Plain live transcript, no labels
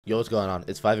Yo, what's going on?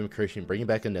 It's Fivem bringing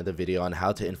back another video on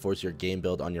how to enforce your game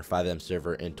build on your Fivem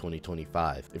server in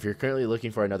 2025. If you're currently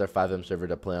looking for another Fivem server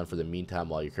to play on for the meantime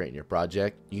while you're creating your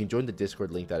project, you can join the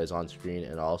Discord link that is on screen,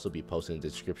 and I'll also be posting in the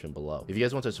description below. If you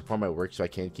guys want to support my work so I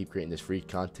can keep creating this free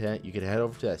content, you can head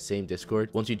over to that same Discord.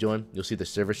 Once you join, you'll see the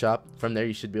server shop. From there,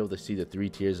 you should be able to see the 3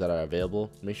 tiers that are available.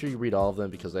 Make sure you read all of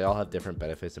them because they all have different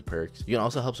benefits and perks. You can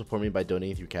also help support me by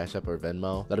donating through Cash App or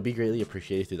Venmo. That'll be greatly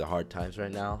appreciated through the hard times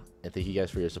right now. And thank you guys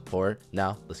for your support.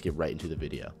 Now let's get right into the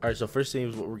video. All right, so first thing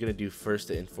is what we're gonna do first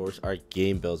to enforce our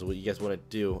game builds. What you guys want to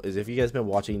do is, if you guys been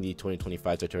watching the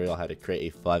 2025 tutorial how to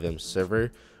create a Fivem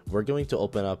server, we're going to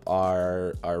open up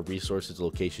our resources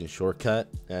location shortcut,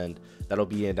 and that'll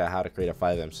be into how to create a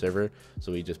Fivem server.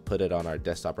 So we just put it on our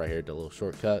desktop right here, the little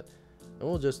shortcut, and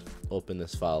we'll just open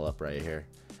this file up right here.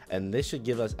 And this should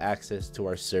give us access to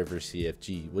our server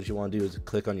CFG. What you want to do is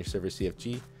click on your server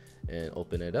CFG and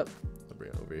open it up. I'll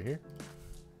bring it over here.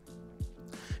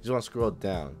 You just want to scroll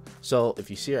down. So if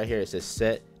you see right here, it says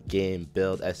set game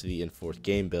build SV enforce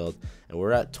game build, and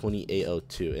we're at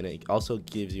 2802, and it also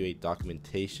gives you a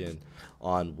documentation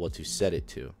on what to set it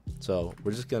to. So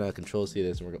we're just gonna control C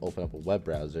this, and we're gonna open up a web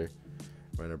browser.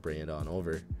 We're gonna bring it on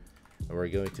over, and we're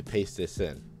going to paste this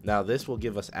in. Now this will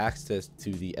give us access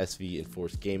to the SV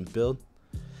enforce game build,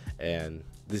 and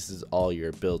this is all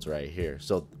your builds right here.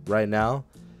 So right now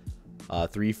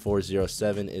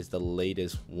 3407 is the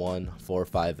latest one for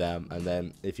Fivem, and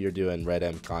then if you're doing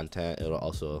redm content, it'll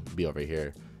also be over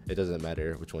here. It doesn't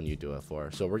matter which one you do it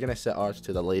for. So we're gonna set ours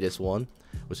to the latest one,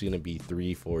 which is gonna be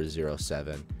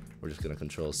 3407. We're just gonna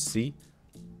control C.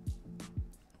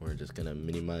 We're just gonna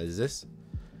minimize this,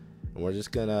 and we're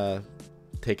just gonna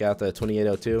take out the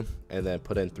 2802 and then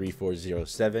put in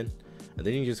 3407, and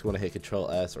then you just want to hit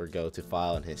Control S or go to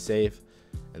File and hit Save,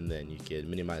 and then you can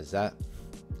minimize that,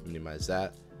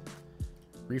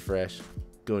 refresh,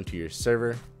 go into your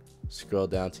server, scroll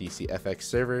down till you see FX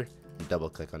server, and double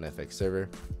click on FX server,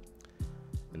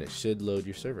 and it should load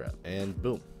your server up, and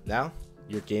boom, now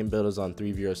your game build is on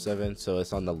 3007, so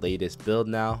it's on the latest build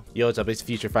now. Yo, what's up? It's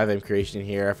Future Fivem Creation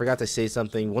here. I forgot to say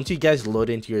something. Once you guys load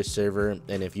into your server,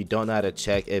 and if you don't know how to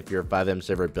check if your Fivem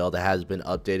server build has been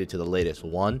updated to the latest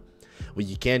one, what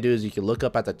you can do is you can look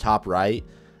up at the top right,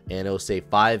 and it'll say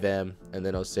Fivem, and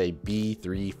then it'll say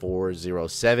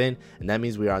B3407, and that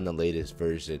means we are on the latest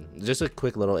version. Just a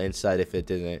quick little insight if it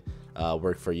didn't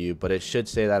work for you, but it should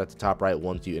say that at the top right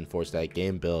once you enforce that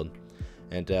game build.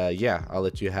 And yeah, I'll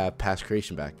let you have past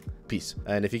creation back. Peace.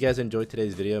 And if you guys enjoyed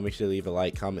today's video, make sure to leave a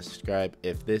like, comment, subscribe.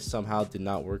 If this somehow did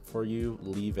not work for you,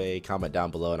 leave a comment down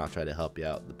below and I'll try to help you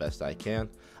out the best I can.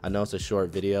 I know it's a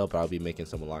short video, but I'll be making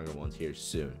some longer ones here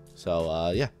soon.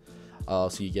 So yeah, I'll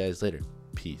see you guys later.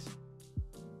 Peace.